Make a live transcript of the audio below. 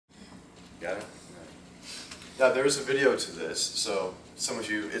Got it? Now there's a video to this, so some of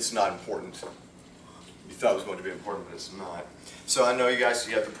you, it's not important. You thought it was going to be important, but it's not. So I know you guys,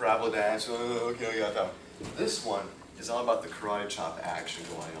 you got the parabola dance, okay, you got that one. This one is all about the karate chop action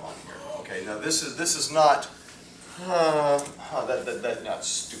going on here. Okay, now this is not, that's not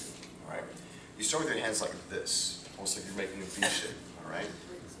stupid, all right? You start with your hands like this, almost like you're making a V shape, all right?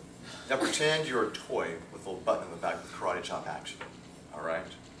 Now pretend you're a toy with a little button in the back with karate chop action, all right?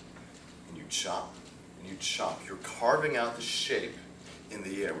 And you chop, and you chop. You're carving out the shape in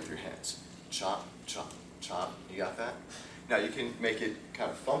the air with your hands. Chop, chop, chop. You got that? Now you can make it kind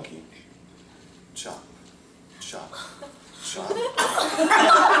of funky. Chop, chop, chop. You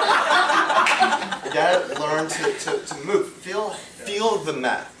gotta learn to move. Feel the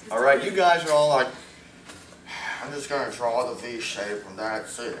math. All right? You guys are all like, I'm just gonna draw the V shape and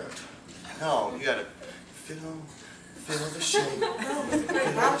that's it. No, you gotta feel the shape.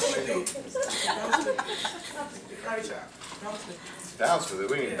 Bounce with it.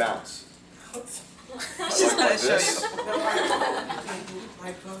 What do you mean bounce? She's gonna show you.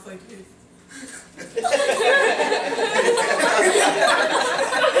 Like bounce like this.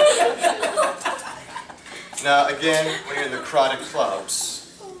 Now again, when you're in the karate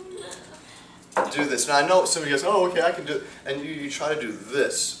clubs, do this. Now I know somebody goes, oh okay, I can do it. And you try to do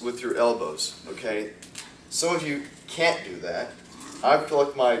this with your elbows, okay? Some of you can't do that. I feel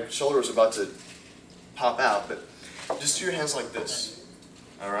like my shoulder is about to pop out, but just do your hands like this,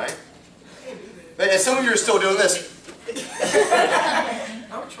 all right? And some of you are still doing this.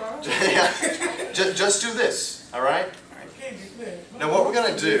 I'm trying. Yeah. Just do this, all right? I can't do that. Now what we're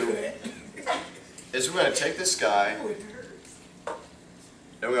going to do is we're going to take this guy Oh, it hurts.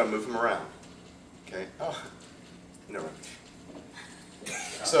 and we're going to move him around. Okay? Oh, never mind.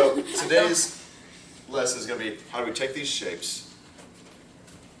 So today's lesson is going to be how do we take these shapes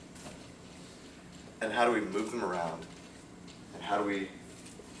and how do we move them around and how do we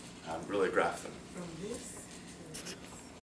really graph them. From this?